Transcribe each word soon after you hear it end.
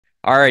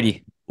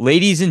Alrighty.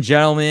 Ladies and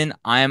gentlemen,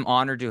 I am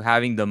honored to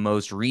having the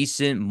most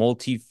recent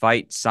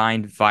multi-fight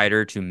signed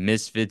fighter to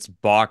Misfits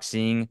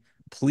Boxing.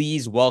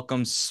 Please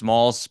welcome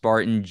Small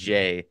Spartan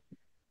J.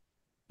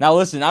 Now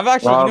listen, I've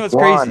actually, what's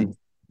crazy? Wagwan.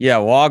 Yeah,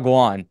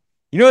 Wagwan.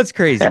 You know what's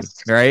crazy,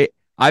 right?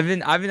 I've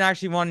been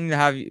actually wanting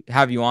to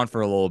have you on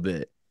for a little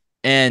bit.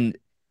 And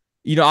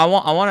I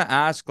want to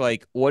ask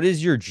like what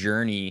is your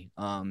journey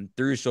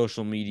through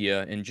social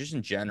media and just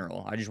in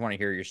general? I just want to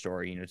hear your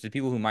story, to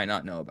people who might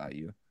not know about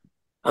you.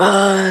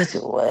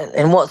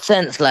 In what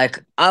sense?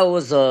 Like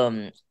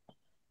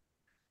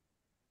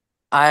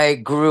I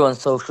grew on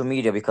social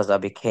media because I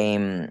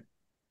became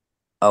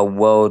a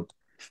world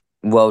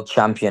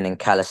champion in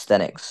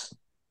calisthenics.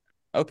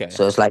 Okay.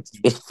 So it's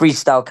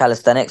freestyle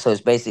calisthenics. So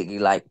it's basically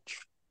like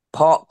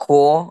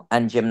parkour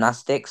and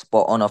gymnastics,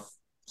 but on a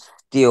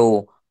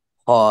steel,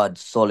 hard,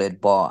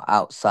 solid bar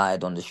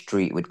outside on the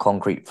street with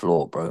concrete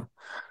floor, bro.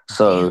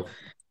 So Damn.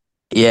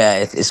 yeah,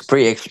 it's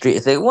pretty extreme.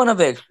 It's like one of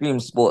the extreme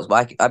sports,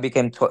 but I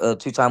became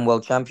two-time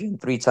world champion,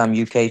 three-time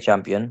UK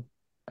champion,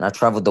 and I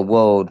traveled the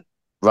world,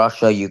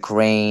 Russia,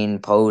 Ukraine,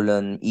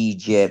 Poland,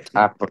 Egypt,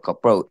 Africa,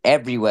 bro,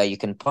 everywhere you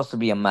can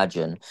possibly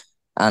imagine.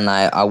 And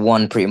I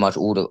won pretty much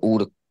all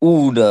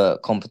the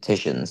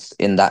competitions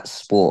in that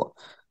sport.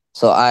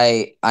 So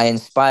I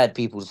inspired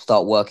people to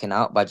start working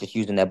out by just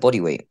using their body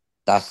weight.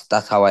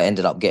 That's how I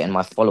ended up getting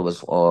my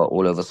followers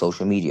all over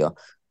social media.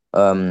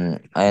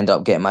 I end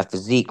up getting my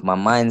physique, my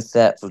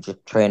mindset for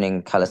just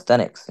training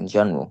calisthenics in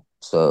general.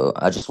 So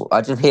I just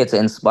here to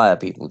inspire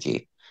people,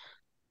 G.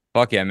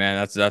 Fuck yeah,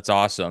 man. That's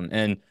awesome.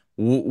 And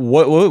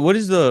what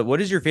is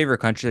your favorite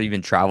country that you've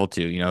been traveled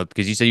to?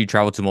 Because you said you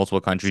traveled to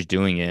multiple countries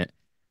doing it.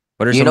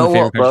 What are You some of the know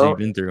favorite what, countries you've bro?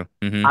 been through?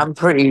 I'm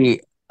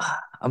pretty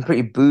I'm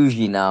pretty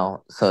bougie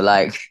now. So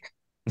like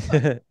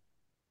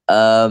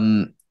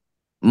um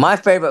my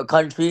favorite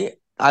country,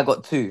 I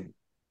got two.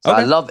 So I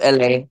Okay. love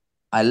LA.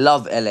 I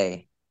love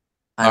LA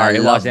and All I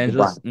right, Los love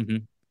Dubai. Angeles.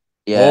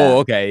 Oh, Yeah.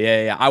 okay.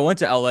 Yeah, yeah. I went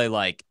to LA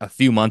like a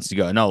few months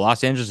ago. No,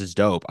 Los Angeles is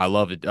dope. I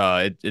love it.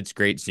 It's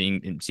great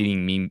seeing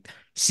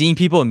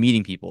people and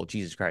meeting people.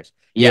 Jesus Christ.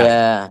 Yeah.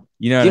 Yeah.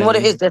 You know Do what you know I what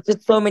it is? mean? There's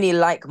just so many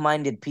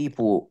like-minded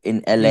people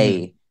in Hmm.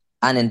 LA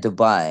and in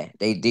Dubai.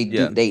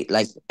 Yeah. They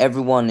like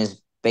everyone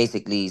is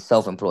basically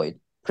self-employed,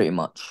 pretty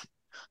much.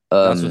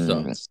 That's what's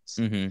up. Um,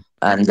 Hmm.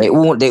 and they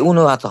all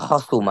know how to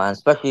hustle, man.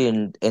 Especially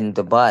in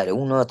Dubai, they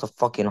all know how to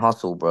fucking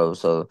hustle, bro.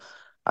 So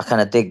I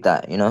kind of dig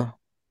that, you know.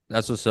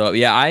 That's what's up.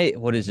 Yeah,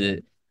 what is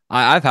it?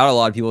 I've had a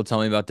lot of people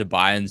tell me about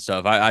Dubai and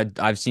stuff.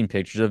 I've seen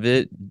pictures of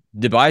it.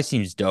 Dubai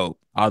seems dope.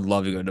 I'd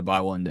love to go to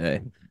Dubai one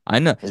day. I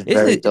know. It's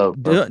Isn't very it? dope,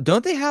 bro.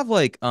 Don't they have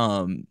like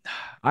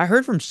I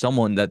heard from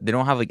someone that they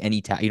don't have like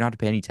any tax. You don't have to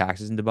pay any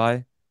taxes in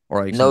Dubai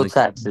or like No something.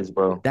 taxes,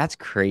 bro. That's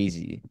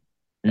crazy.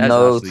 That's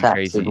No absolutely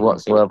taxes crazy.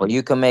 whatsoever.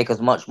 You can make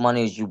as much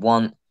money as you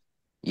want.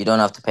 You don't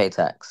have to pay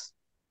tax.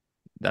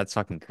 That's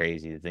fucking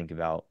crazy to think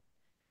about.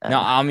 No,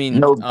 Uh, I mean,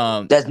 no,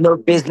 there's no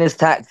business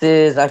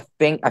taxes. I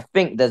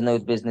think there's no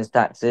business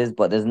taxes,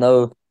 but you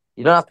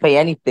don't have to pay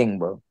anything,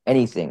 bro.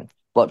 Anything.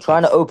 But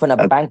trying to that's open a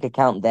bank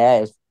account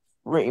there is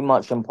pretty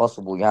much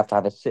impossible. You have to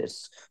have a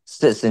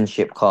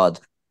citizenship card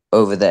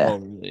over oh there.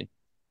 really?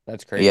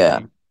 That's Yeah,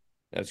 crazy.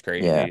 That's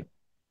yeah. crazy.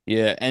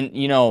 Yeah, and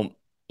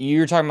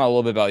you're talking about a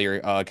little bit about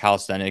your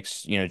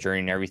calisthenics, journey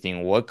and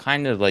everything. What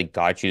kind of like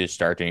got you to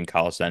start doing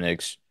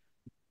calisthenics?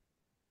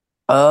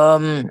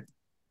 Um,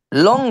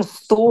 long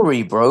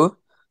story, bro.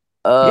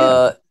 Yeah,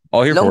 Uh,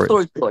 all here long for it.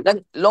 story short.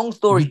 Long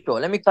story Hmm.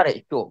 short. Let me cut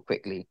it short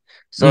quickly.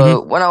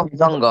 So Hmm. when I was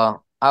younger,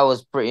 I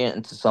was pretty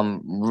into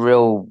some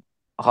real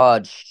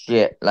hard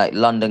shit, like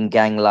London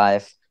gang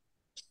life,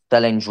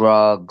 selling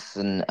drugs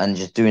and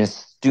just doing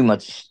too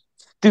much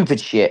stupid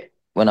shit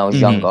when I was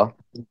Hmm. younger.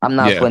 I'm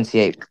now Yeah.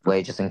 28, by the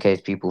way, just in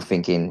case people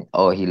thinking,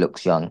 oh, he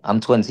looks young. I'm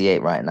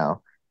 28 right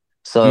now.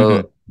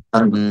 Hmm. So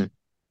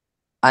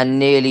I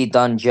nearly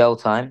done jail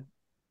time.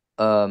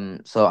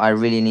 So I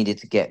really needed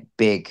to get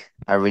big.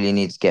 I really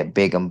needed to get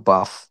big and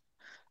buff.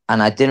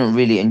 And I didn't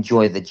really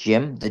enjoy the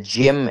gym. The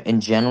gym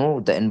in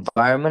general, the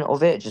environment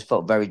of it just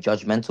felt very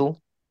judgmental.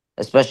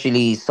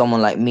 Especially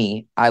someone like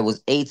me. I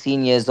was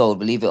 18 years old,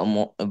 believe it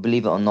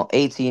or not,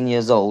 18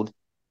 years old,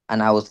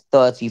 and I was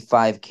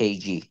 35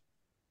 kg.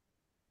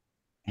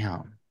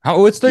 Damn.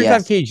 What's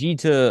 35 Yes. kg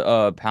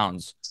to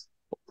pounds?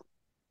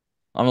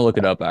 I'm gonna look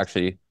it up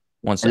actually.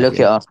 One Look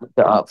it second. up, look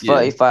it up.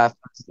 Yeah. 35,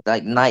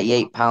 like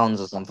 98 pounds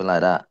or something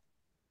like that.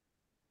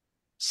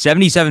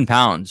 77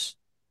 pounds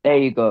There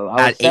you go. I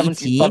at was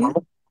 77 18?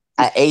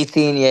 at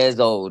 18 years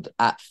old.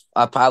 I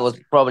was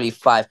probably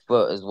 5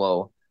 foot as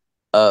well.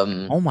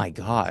 Um, Oh my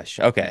gosh.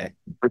 Okay.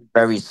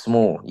 very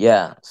small.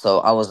 Yeah. So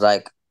I was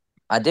like,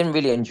 I didn't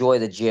really enjoy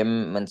the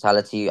gym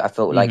mentality. I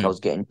felt like I Hmm. was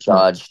getting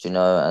charged,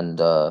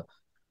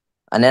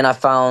 and then I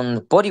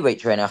found bodyweight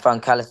training. I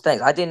found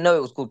calisthenics. I didn't know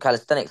it was called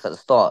calisthenics at the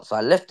start. So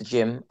I left the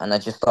gym and I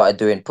just started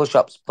doing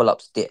push-ups,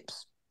 pull-ups,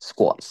 dips,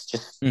 squats,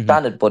 just Hmm.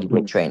 standard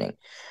bodyweight training.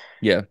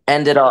 Yeah.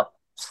 Ended up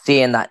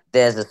seeing that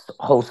there's this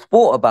whole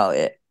sport about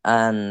it.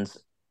 And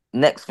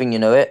next thing you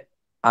know it,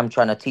 I'm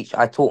trying to teach.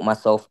 I taught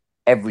myself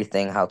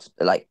everything how to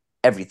like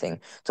everything.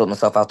 Taught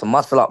myself how to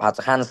muscle up, how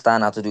to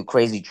handstand, how to do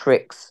crazy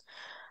tricks.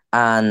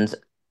 And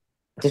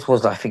this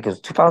was, I think it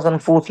was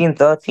 2014,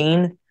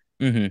 13.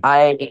 Mm-hmm.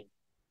 I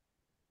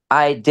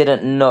I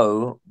didn't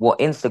know what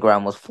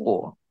Instagram was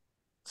for.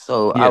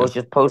 So I Yeah. was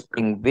just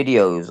posting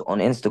videos on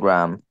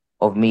Instagram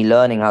of me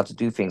learning how to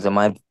do things, and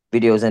my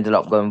videos ended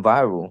up going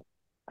viral.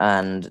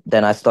 And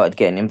then I started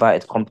getting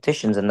invited to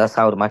competitions, and that's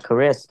how my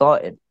career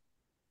started.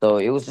 So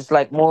it was just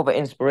like more of an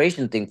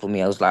inspiration thing for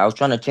me. I was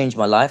trying to change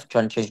my life,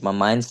 trying to change my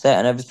mindset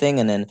and everything,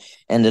 and then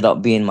ended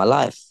up being my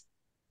life.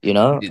 You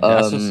know, Dude,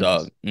 that's what's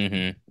up.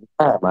 Mm-hmm.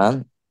 yeah,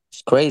 man,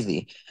 it's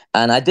crazy.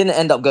 And I didn't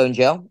end up going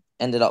jail.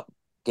 Ended up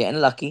getting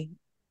lucky.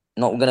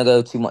 Not gonna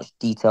go too much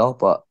detail,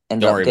 but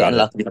ended Don't up worry about getting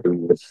it.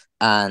 lucky.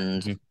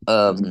 And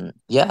Mhm.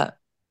 yeah,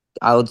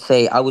 I would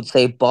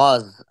say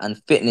bars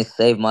and fitness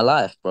saved my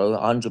life, bro.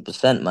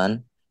 100%,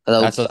 man.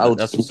 Because I would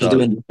That's still what's be up.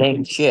 doing the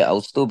same shit. I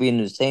would still be in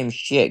the same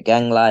shit,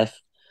 gang life,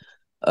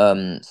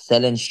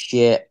 selling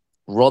shit,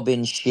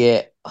 robbing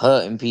shit,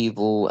 hurting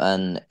people,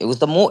 and it was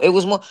more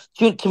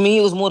to me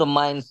it was more the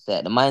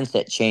mindset. The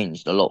mindset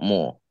changed a lot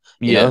more.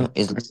 You Yeah. know,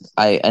 is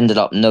I ended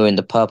up knowing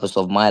the purpose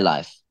of my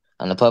life,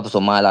 and the purpose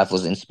of my life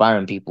was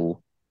inspiring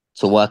people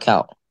to work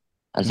out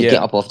and to get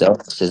Yeah. up off their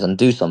offices and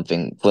do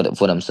something for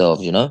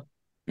themselves. You know?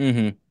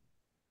 Mm-hmm.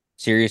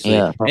 Seriously.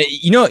 Yeah.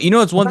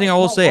 It's one thing I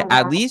will say.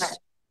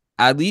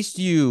 At least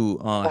you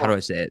how do I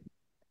say it?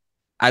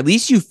 At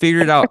least you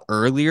figured it out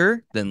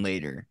earlier than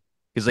later.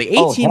 Because like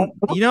Oh, 18,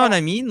 you know what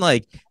I mean?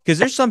 Like, because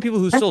there's some people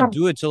who still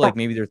do it till like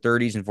maybe their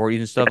 30s and 40s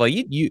and stuff. Like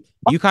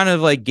you kind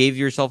of like gave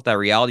yourself that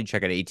reality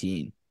check at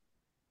 18.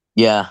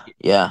 yeah,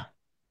 yeah,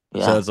 So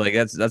yeah. it's like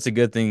that's a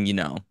good thing, you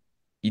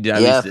did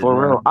at Yeah, least did.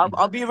 for real.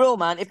 I'll be real,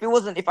 man.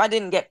 If I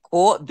didn't get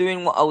caught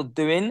doing what I was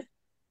doing,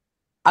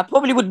 I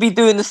probably would be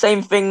doing the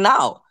same thing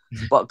now.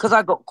 But because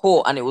I got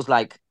caught and it was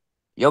like,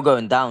 you're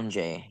going down,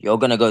 Jay. You're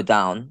gonna go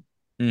down,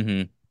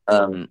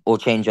 Mm-hmm. or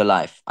change your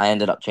life. I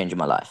ended up changing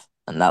my life,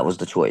 and that was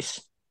the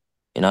choice.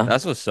 You know?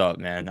 That's what's up,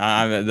 man.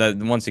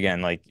 Once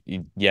again, like,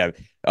 yeah,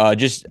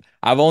 just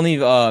I've only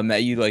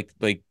met you like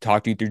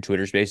talked to you through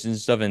Twitter Spaces and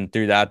stuff, and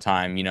through that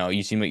time,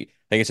 you seem like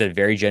I said,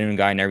 very genuine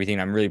guy and everything.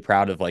 I'm really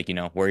proud of like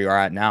where you are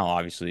at now,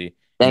 obviously,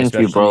 and Thank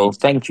you, bro. especially,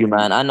 Thank you,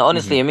 man. And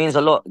honestly, mhm. it means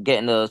a lot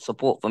getting the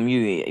support from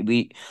you.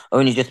 We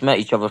only just met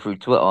each other through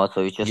Twitter,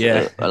 so it's just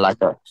Yeah.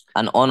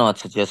 an honor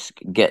to just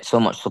get so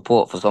much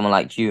support for someone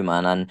like you,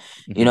 man. And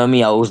you Mhm. know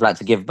me, I always like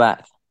to give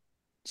back.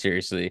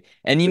 Seriously.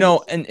 And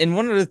and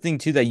one other thing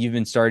too that you've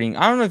been starting,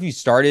 I don't know if you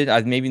started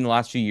maybe in the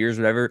last few years,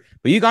 whatever,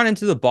 but you got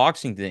into the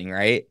boxing thing,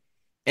 right?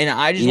 And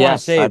I just want to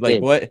Yes, say, I like,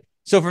 did. what,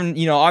 so from,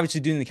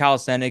 obviously doing the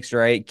calisthenics,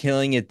 right?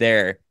 Killing it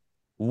there.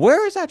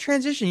 Where is that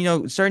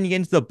transition, starting to get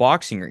into the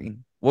boxing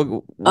ring? What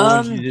would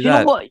you Do do you know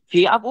that? what?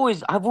 Gee, I've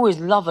always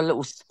loved a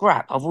little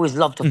scrap. I've always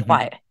loved to Hmm.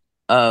 fight.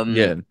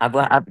 Yeah.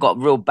 I've got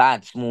real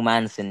bad small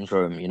man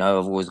syndrome. You know,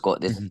 I've always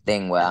got this Hmm.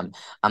 thing where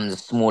I'm the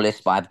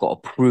smallest, but I've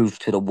got to prove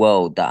to the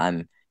world that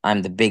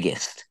I'm the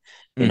biggest.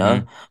 You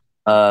know,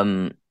 Hmm.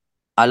 um,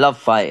 I love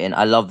fighting.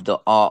 I love the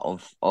art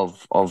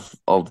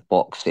of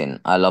boxing.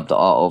 I love the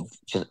art of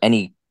just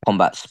any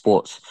combat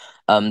sports.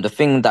 The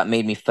thing that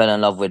made me fall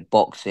in love with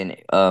boxing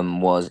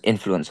was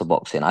influencer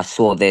boxing. I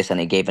saw this and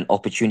it gave an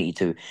opportunity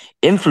to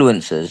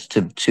influencers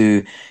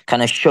to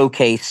kind of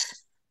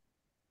showcase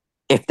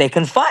if they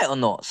can fight or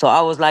not. So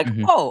I was like,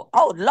 Hmm. oh,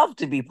 I would love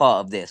to be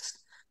part of this.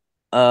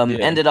 Yeah.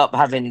 Ended up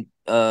having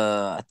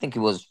I think it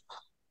was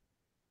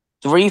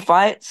three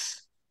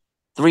fights,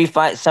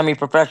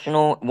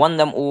 semi-professional, won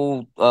them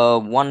all,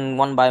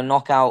 one by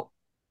knockout.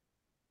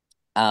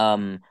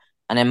 Um,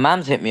 and then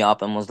Mams hit me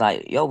up and was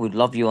like, "Yo, we'd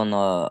love you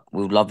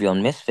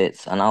on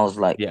Misfits." And I was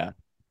like, Yeah.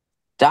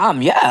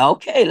 "Damn, yeah,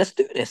 okay, let's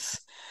do this."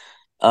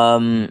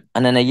 And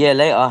then a year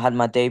later, I had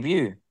my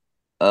debut,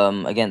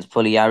 against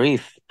Puli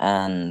Arif,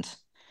 and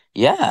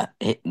yeah,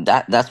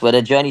 that's where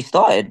the journey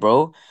started,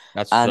 bro.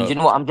 That's what's And you up.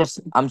 know what?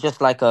 I'm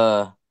just like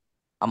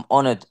I'm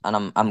honored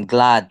and I'm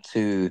glad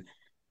to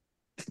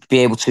be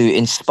able to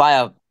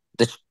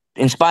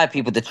inspire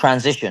people the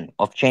transition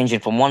of changing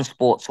from one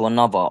sport to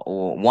another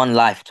or one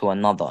life to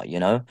another, you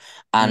know?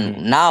 And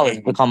Hmm. now it's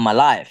become my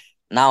life.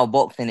 Now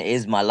boxing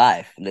is my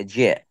life,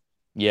 legit.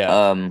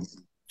 Yeah. Um,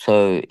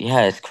 so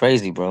yeah, it's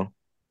crazy, bro.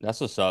 That's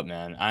what's up,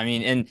 man. I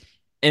mean,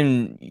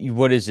 and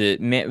what is it?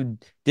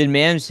 Did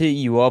Mams hit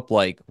you up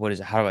like what is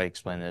it? How do I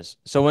explain this?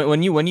 So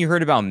when you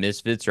heard about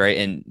Misfits, right?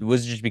 And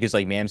was it just because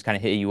like Mams kind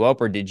of hit you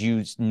up, or did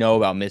you know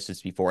about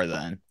Misfits before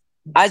then?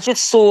 I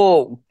just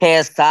saw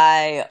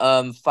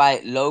KSI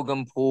fight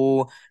Logan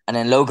Paul and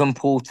then Logan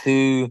Paul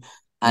 2.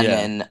 And Yeah.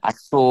 then I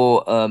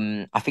saw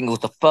I think it was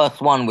the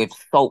first one with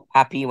Salt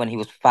Pappy when he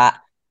was fat.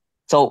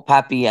 Salt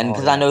Pappy, and Oh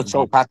because I yeah. know Hmm.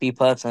 Salt Pappy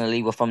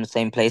personally, we're from the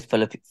same place,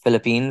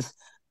 Philippines.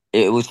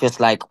 It was just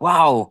like,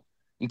 wow,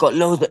 you got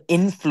loads of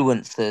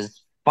influencers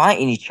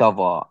fighting each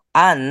other,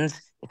 and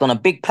it's on a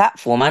big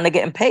platform, and they're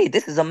getting paid.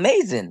 This is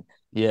amazing,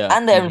 Yeah.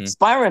 and they're Hmm.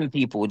 inspiring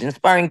people, they're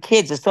inspiring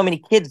kids. There's so many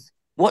kids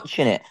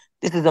watching it.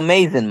 This is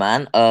amazing,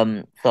 man.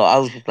 So I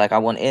was just like, I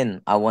want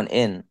in,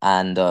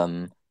 and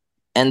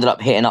ended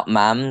up hitting up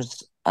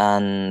Mams.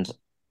 and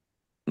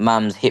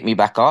Mams hit me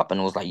back up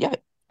and was like, "Yeah,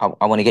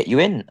 I want to get you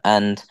in."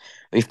 And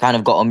we've kind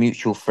of got a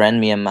mutual friend,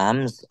 me and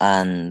Mams,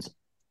 and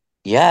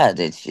yeah,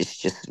 it's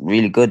just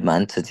really good,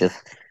 man, to just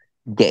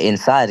get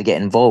inside,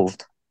 get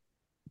involved.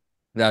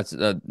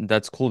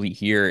 That's cool to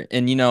hear.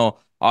 And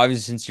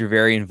obviously since you're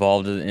very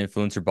involved in the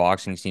influencer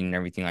boxing scene and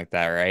everything like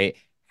that, right?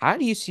 How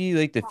do you see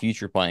like the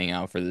future playing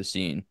out for the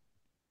scene?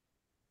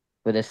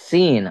 For the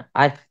scene,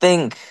 I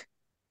think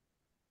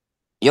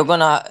you're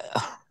gonna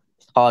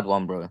hard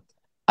one, bro.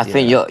 I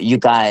think Yeah. you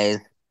guys,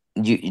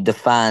 the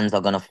fans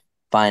are gonna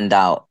find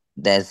out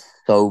there's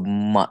so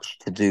much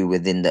to do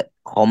within the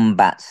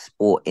combat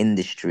sport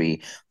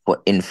industry for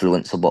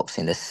influencer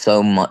boxing. There's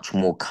so much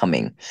more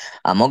coming.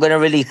 I'm not gonna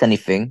release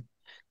anything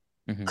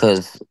Hmm.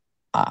 because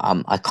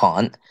I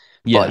can't.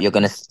 But Yeah. you're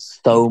gonna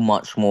so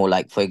much more.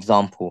 Like for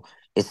example,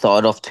 it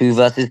started off 2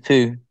 versus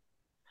 2,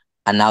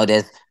 and now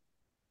there's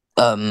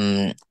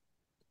um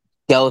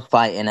girls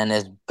fighting and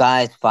there's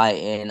guys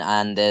fighting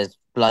and there's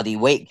bloody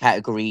weight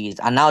categories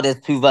and now there's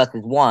 2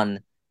 versus 1.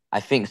 I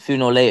think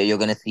sooner or later you're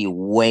gonna see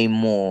way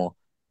more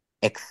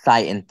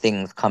exciting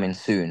things coming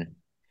soon.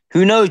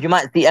 Who knows? You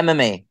might see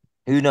MMA.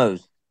 Who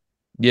knows?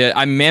 Yeah,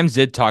 Mams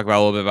did talk about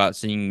a little bit about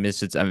seeing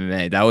Misfits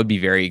MMA. That would be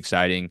very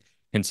exciting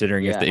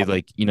considering if Yeah. they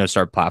like,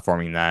 start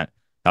platforming that.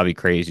 That'd be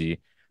crazy.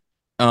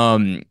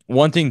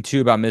 One thing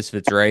too about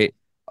Misfits, right?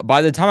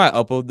 By the time I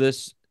upload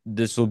this,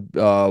 this will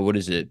what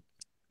is it?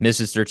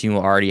 Misfits 13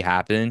 will already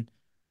happen.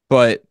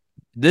 But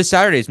this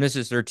Saturday is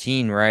Misfits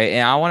 13, right?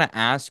 And I want to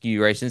ask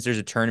you, right, since there's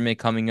a tournament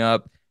coming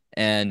up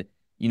and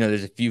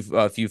there's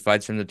a few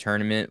fights from the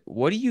tournament,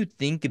 what do you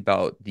think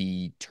about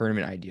the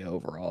tournament idea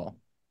overall?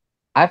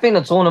 I think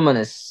the tournament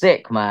is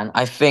sick, man.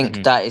 I think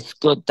Hmm. that it's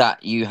good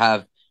that you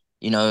have,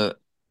 you know,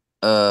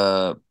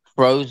 uh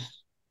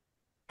pros,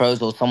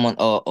 pros or someone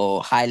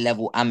or high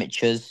level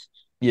amateurs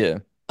Yeah.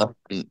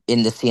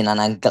 in the scene,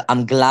 and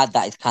I'm glad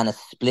that it's kind of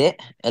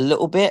split a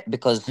little bit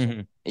because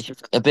Hmm. it's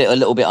just a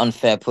little bit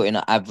unfair putting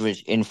an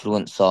average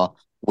influencer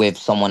with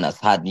someone that's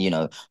had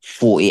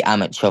 40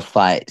 amateur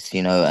fights,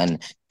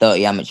 and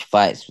 30 amateur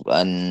fights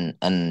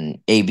and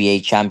ABA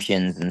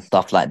champions and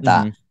stuff like Hmm.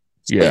 that.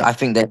 So Yeah. I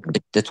think that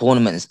the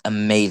tournament is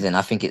amazing.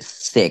 I think it's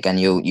sick, and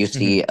you Hmm.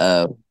 see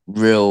a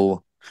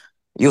real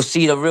you'll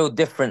see the real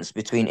difference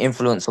between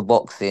influencer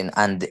boxing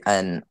and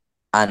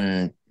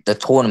the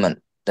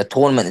tournament. The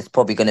tournament is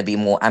probably going to be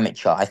more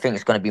amateur. I think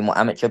it's going to be more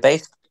amateur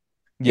based.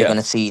 You're Yeah.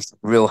 going to see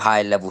real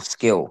high level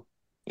skill.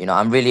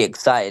 I'm really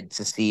excited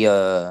to see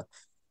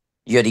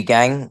Yuri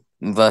Gang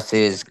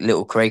versus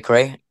Little Cray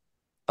Cray.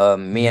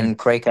 Me Hmm. and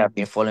Cray Cray have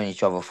been following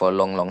each other for a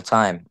long, long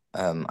time.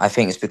 I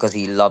think it's because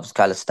he loves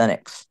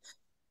calisthenics.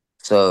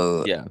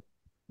 So Yeah.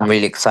 I'm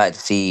really excited to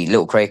see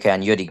Little Kraker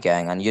and Yuri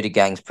Gang, and Yuri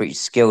Gang's pretty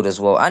skilled as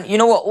well. And you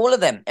know what? All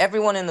of them,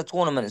 everyone in the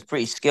tournament is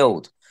pretty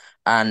skilled,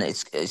 and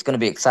it's gonna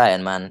be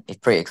exciting, man. It's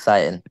pretty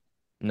exciting.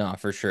 No,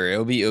 for sure.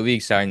 It'll be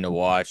exciting to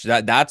watch.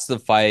 That's the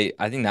fight.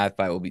 I think that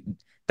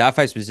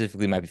fight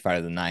specifically might be fight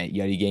of the night.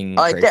 Yeti Gang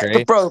Cray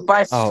Cray. Bro,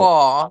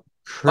 Oh,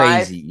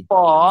 crazy.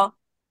 far,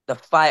 the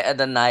fight of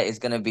the night is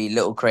gonna be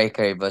Little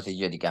Kraker versus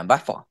Yuri Gang. By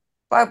far,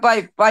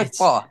 by It's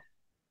far.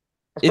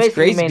 It's it's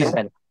basically crazy main because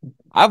event.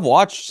 I've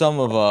watched some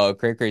of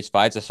Cray Cray's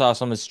fights. I saw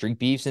some of his street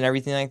beefs and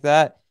everything like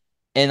that.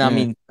 And I Mm.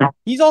 mean,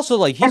 he's also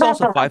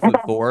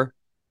 5'4",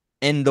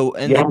 and the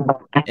and Yeah. the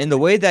and the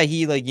way that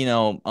he like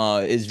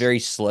is very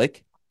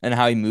slick and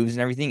how he moves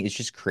and everything, it's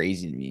just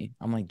crazy to me.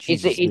 I'm like,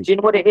 Jesus, like, Do you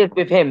know what it is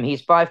with him?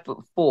 He's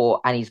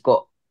 5'4" and he's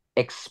got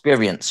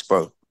experience,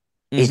 bro.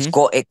 He's mm-hmm.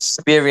 got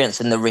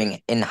experience in the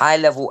ring in high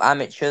level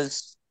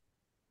amateurs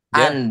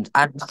Yeah. and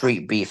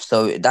street beef.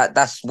 So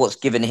that's what's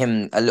given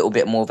him a little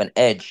bit more of an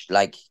edge.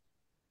 Like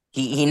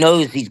he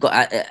knows he's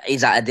at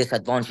a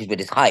disadvantage with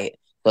his height,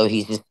 so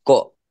he's just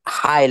got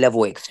high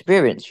level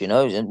experience, which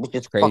is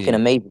It's fucking crazy.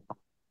 amazing.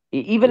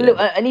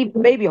 Yeah. And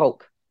even Baby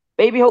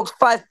Hulk's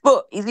 5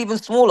 foot. He's even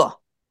smaller,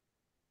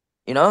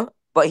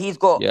 But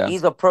Yeah.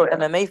 he's a pro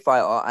MMA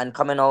fighter and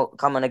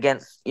coming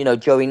against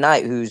Joey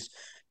Knight, who's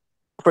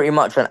pretty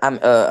much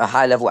a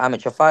high level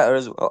amateur fighter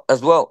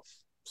as well.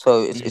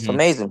 So it's Hmm.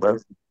 amazing, bro.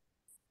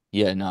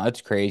 Yeah, no,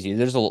 it's crazy.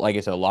 There's like I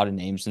said, a lot of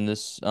names in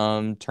this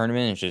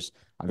tournament. It's just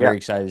I'm Yeah. very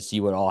excited to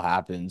see what all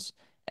happens.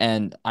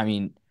 And I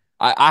mean,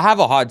 I have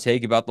a hot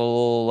take about the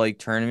little like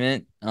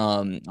tournament.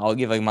 I'll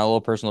give like my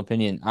little personal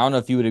opinion. I don't know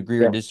if you would agree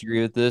or Yeah.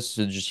 disagree with this,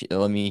 so just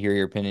let me hear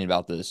your opinion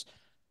about this.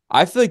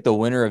 I feel like the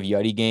winner of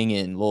Yachty Gang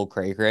and Lil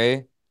Cray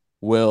Cray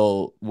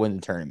will win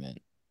the tournament.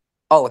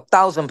 Oh,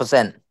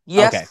 1,000%. Okay.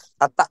 Yes,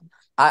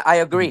 I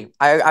Mhm. agree.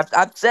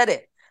 I've said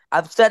it.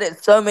 I've said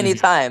it so many Mhm.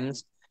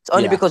 times. It's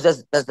only Yeah,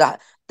 because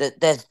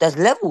there's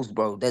levels,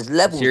 bro.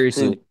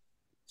 seriously.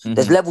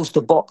 There's Hmm. levels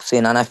to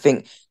boxing, and I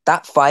think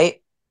that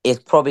fight is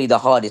probably the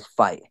hardest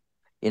fight.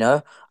 You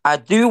know, I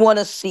do want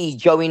to see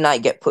Joey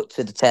Knight get put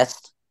to the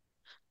test.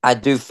 I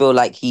do feel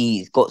like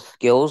he's got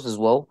skills as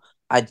well.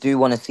 I do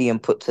want to see him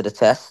put to the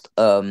test.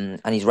 And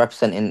he's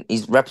representing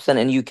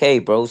UK,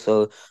 bro.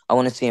 So I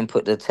want to see him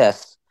put to the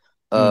test.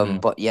 Hmm.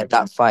 But yeah,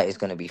 that fight is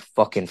gonna be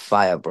fucking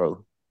fire,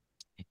 bro.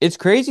 It's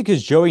crazy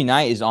because Joey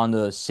Knight is on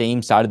the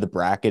same side of the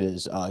bracket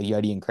as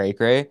Yeti and Cray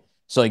Cray.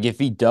 So like if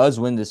he does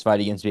win this fight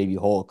against Baby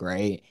Hulk,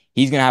 right?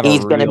 He's gonna have a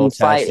He's gonna real be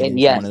test fighting.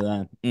 against one Yes, of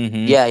them.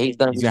 yeah, he's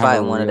gonna He's be gonna have a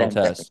fighting one of real them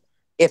definitely test.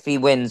 if he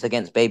wins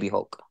against Baby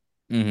Hulk.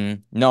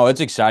 No, it's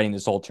exciting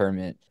this whole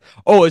tournament.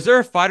 Oh, is there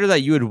a fighter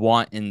that you would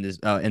want in this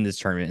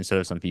tournament instead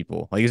of some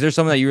people? Like, is there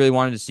someone that you really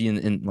wanted to see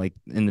in like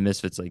in the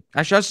Misfits? Like,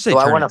 actually, I should say Do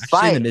I want tournament. to I should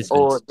say in the fight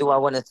or Misfits. do I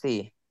want to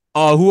see?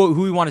 Who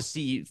we want to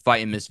see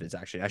fight in Misfits?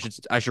 Actually,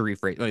 I should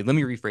rephrase. Wait, let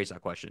me rephrase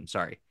that question.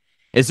 Sorry.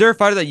 Is there a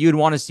fighter that you would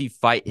want to see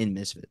fight in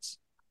Misfits?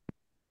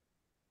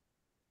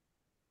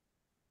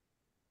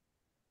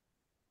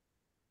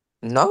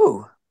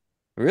 No.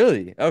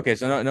 Really? Okay,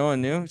 so no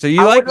one knew. So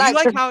I would you like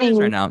like to how it is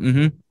right see. now.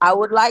 I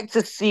would like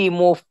to see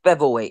more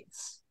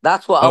featherweights.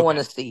 That's what I want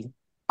Okay. to see.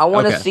 I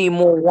want to Okay. see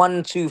more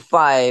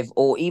 125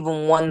 or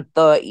even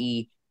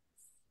 130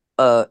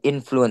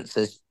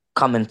 influencers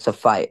coming to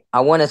fight.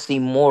 I want to see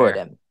more of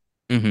Fair. them.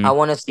 I Mm-hmm.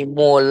 want to see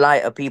more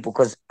lighter people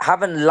because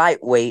having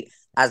lightweight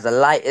as the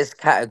lightest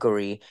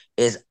category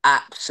is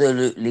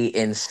absolutely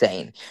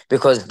insane.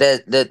 Because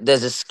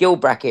there's a skill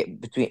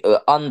bracket between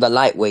under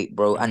lightweight,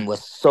 bro, and Mm-hmm. we're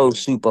so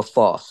super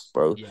fast,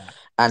 bro. Yeah.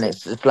 And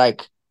it's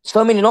like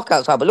so many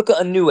knockouts have. But look at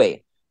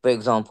Inoue, for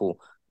example.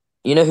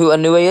 You know who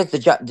Inoue is?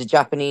 The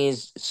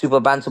Japanese super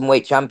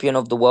bantamweight champion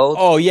of the world.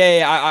 Oh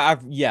yeah.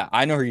 Yeah.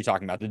 I know who you're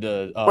talking about.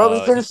 Bro,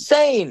 he's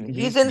insane. Mhm.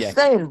 He's Yeah,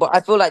 insane. But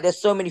I feel like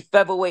there's so many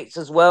featherweights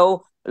as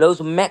well.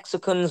 Those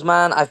Mexicans,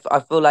 man. I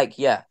feel like,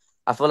 yeah.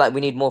 I feel like we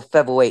need more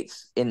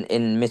featherweights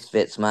in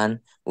Misfits, man.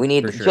 We for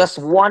need sure. just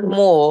one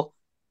more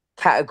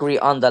category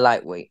under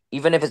lightweight,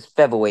 even if it's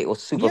featherweight or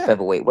super Yeah.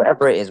 featherweight,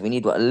 whatever it is. We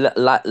need a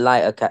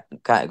lighter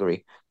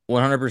category.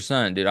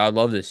 100%, dude. I'd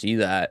love to see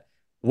that.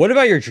 What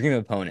about your dream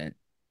opponent?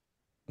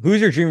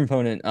 Who's your dream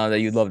opponent that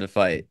you'd love to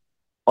fight?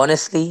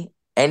 Honestly,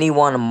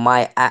 anyone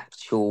my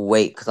actual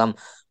weight, because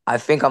I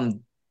think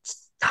I'm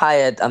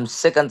tired. I'm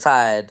sick and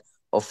tired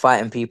of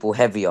fighting people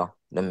heavier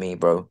than me,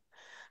 bro.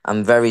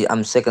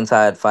 I'm sick and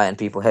tired fighting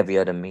people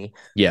heavier than me.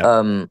 Yeah.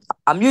 Um,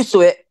 I'm used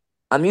to it.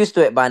 I'm used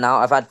to it by now.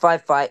 I've had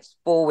 5 fights,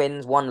 4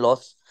 wins, 1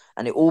 loss,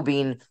 and it all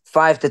been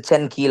 5 to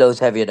 10 kilos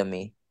heavier than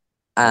me.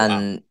 Oh wow.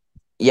 And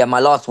yeah, my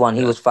last one,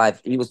 he Okay. was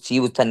five. He was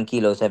 10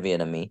 kilos heavier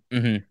than me.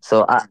 Mm-hmm.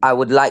 So I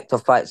would like to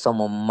fight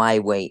someone my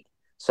weight,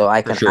 so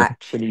I For can sure.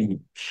 actually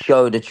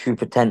show the true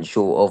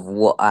potential of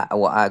what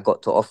I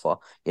got to offer.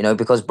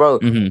 Because bro,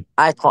 Mm-hmm.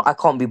 I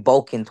can't be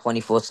bulking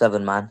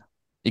 24/7, man.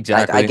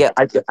 Like I Exactly. get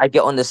I get I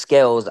get on the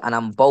scales and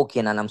I'm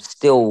bulking and I'm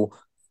still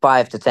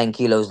 5 to 10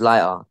 kilos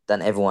lighter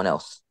than everyone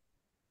else.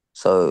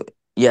 So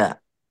yeah,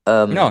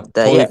 No, yeah,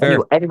 totally fair.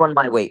 anyone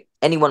my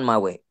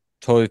weight.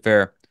 Totally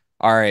fair.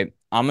 All right.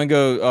 I'm gonna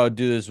go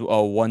do this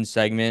one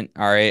segment.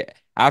 All right.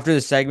 After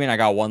the segment, I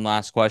got one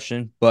last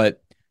question.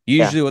 But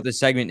Yeah. usually what the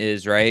segment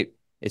is, right?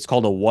 It's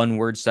called a one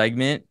word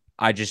segment.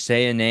 I just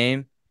say a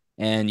name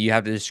and you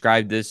have to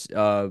describe this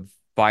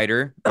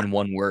fighter in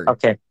one word.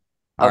 Okay.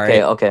 All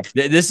Okay. right. Okay.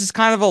 This is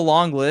kind of a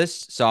long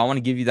list, so I want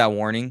to give you that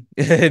warning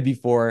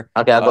before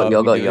Okay. I got you.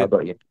 I we got do you. I it.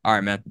 got you. All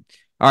right, man.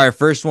 All right,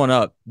 first one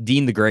up,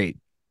 Dean the Great,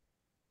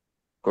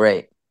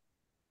 Great.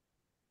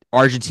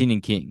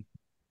 Argentinian King.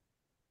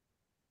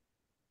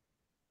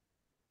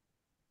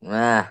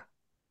 Ah,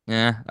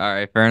 Yeah, all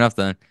right, fair enough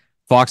then.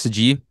 Fox the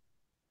G,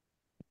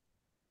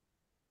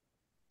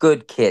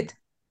 good kid.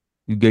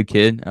 you good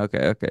kid.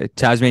 Okay.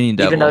 Tasmanian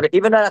Devil.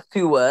 Even though that's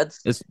 2 words,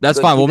 That's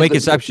good. fine. We'll make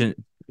exception.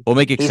 We'll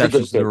make He's a good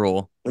exceptions to the kid.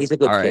 rule. He's a All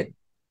good right, kid.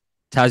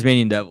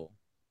 Tasmanian Devil.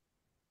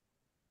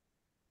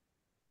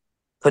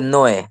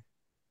 Pinoy.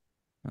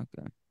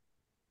 Okay.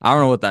 I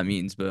don't know what that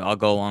means, but I'll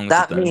go along with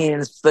it That then.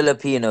 means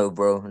Filipino,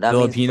 bro. That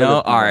means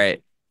Filipino. All Filipino.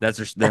 right. Then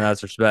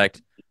that's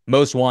respect.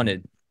 Most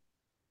wanted.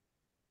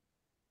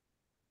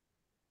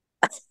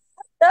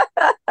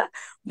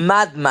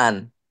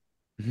 Madman.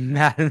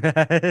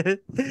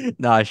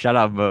 Nah, shut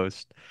up,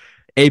 most.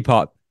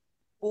 A-pop.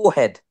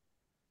 Forehead.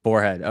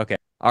 Forehead. Okay.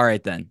 All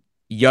right then.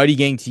 Yachty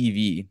Gang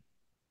TV.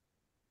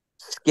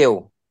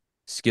 Skill.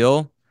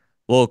 Skill.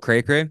 Little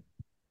Cray Cray.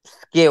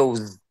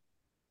 Skills.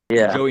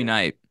 Yeah. Joey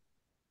Knight.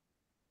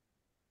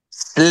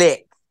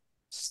 Slick.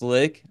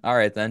 Slick. All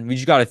right then. We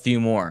just got a few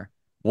more.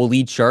 We'll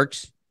lead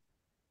Sharks.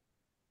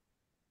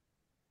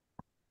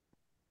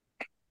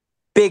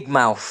 Big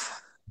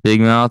mouth. Big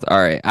Mouth. All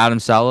right. Adam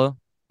Salo.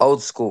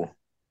 Old school.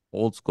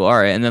 Old school. All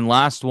right. And then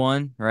last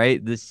one,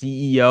 right? The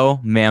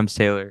CEO, Mams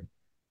Taylor.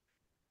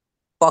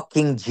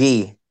 Fucking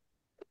G.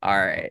 All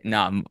right.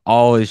 Nah, I'm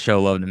always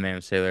show love to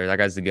Mams Taylor. That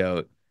guy's the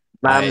GOAT.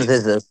 Mams I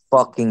is a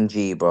fucking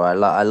G, bro.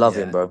 I love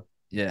him, Yeah. bro.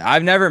 Yeah.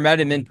 I've never met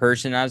him in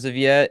person as of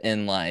yet.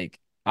 And like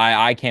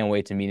I can't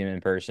wait to meet him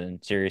in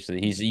person. Seriously.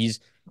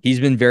 He's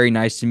been very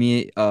nice to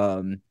me.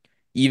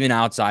 Even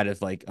outside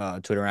of like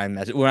Twitter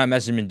when I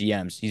message him in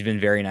DMs, he's been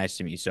very nice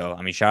to me. So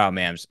I mean shout out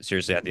Mams.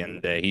 Seriously, at the end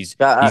of the day.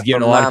 Shout He's out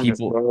given a from lot of Mams,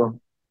 people bro.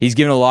 he's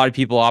given a lot of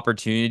people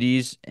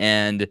opportunities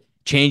and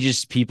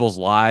changes people's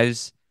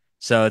lives.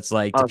 So it's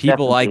like to Oh,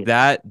 people like definitely.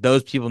 that,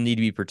 those people need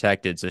to be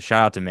protected. So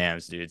shout out to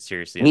Mams, dude.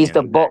 Seriously, at the He's end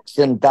the of the day.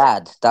 boxing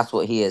dad. That's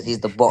what he is. He's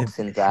the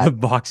boxing The dad.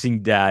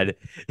 boxing dad.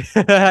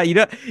 You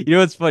know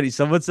what's funny?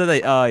 Someone said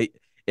that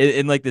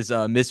in like this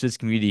Misfits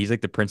community, he's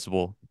like the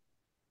principal.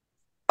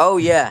 Oh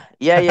yeah,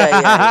 yeah, yeah,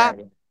 yeah, yeah,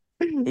 yeah.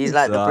 He's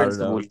like So the I don't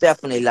principal. know.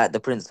 Definitely like the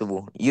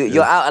principal.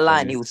 You're It's out of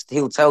line. funny.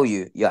 He'll tell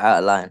you you're out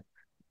of line.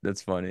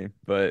 That's funny.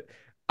 But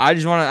I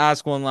just want to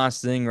ask one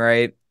last thing,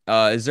 right?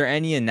 Is there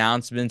any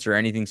announcements or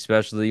anything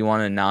special that you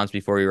want to announce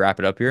before we wrap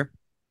it up here?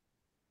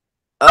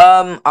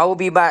 I will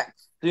be back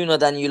sooner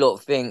than you lot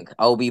think.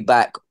 I will be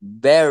back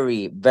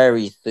very,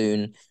 very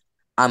soon.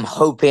 I'm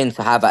hoping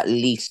to have at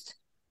least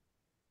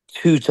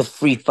 2 to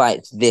 3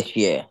 fights this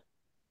year.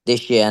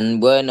 This year,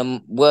 and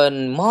we're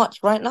in March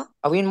right now.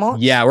 Are we in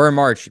Yeah, March? we're in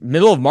March,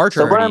 middle of March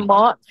So we're in already,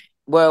 March.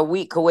 We're a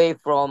week away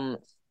from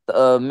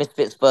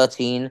Misfits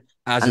 13,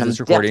 as and of this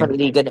recording.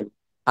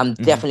 I'm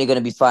Hmm. definitely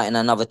gonna be fighting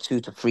another 2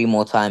 to 3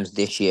 more times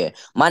this year.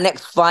 My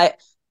next fight,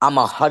 I'm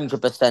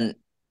 100%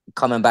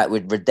 coming back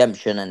with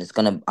redemption, and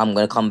I'm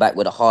gonna come back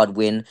with a hard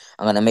win.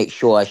 I'm gonna make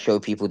sure I show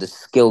people the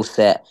skill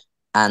set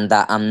and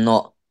that I'm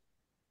not.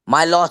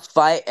 My last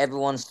fight,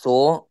 everyone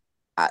saw.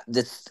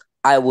 This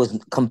I was a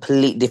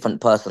complete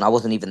different person. I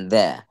wasn't even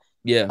there.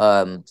 Yeah.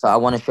 So I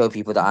want to show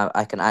people that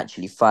I can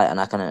actually fight and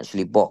I can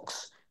actually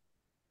box.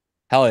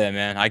 Hell yeah,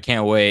 man. I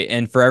can't wait.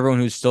 And for everyone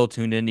who's still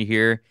tuned in to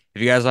here,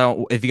 if you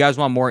guys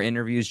want more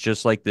interviews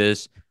just like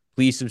this,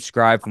 please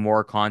subscribe for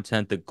more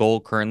content. The goal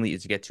currently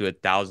is to get to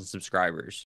 1,000 subscribers.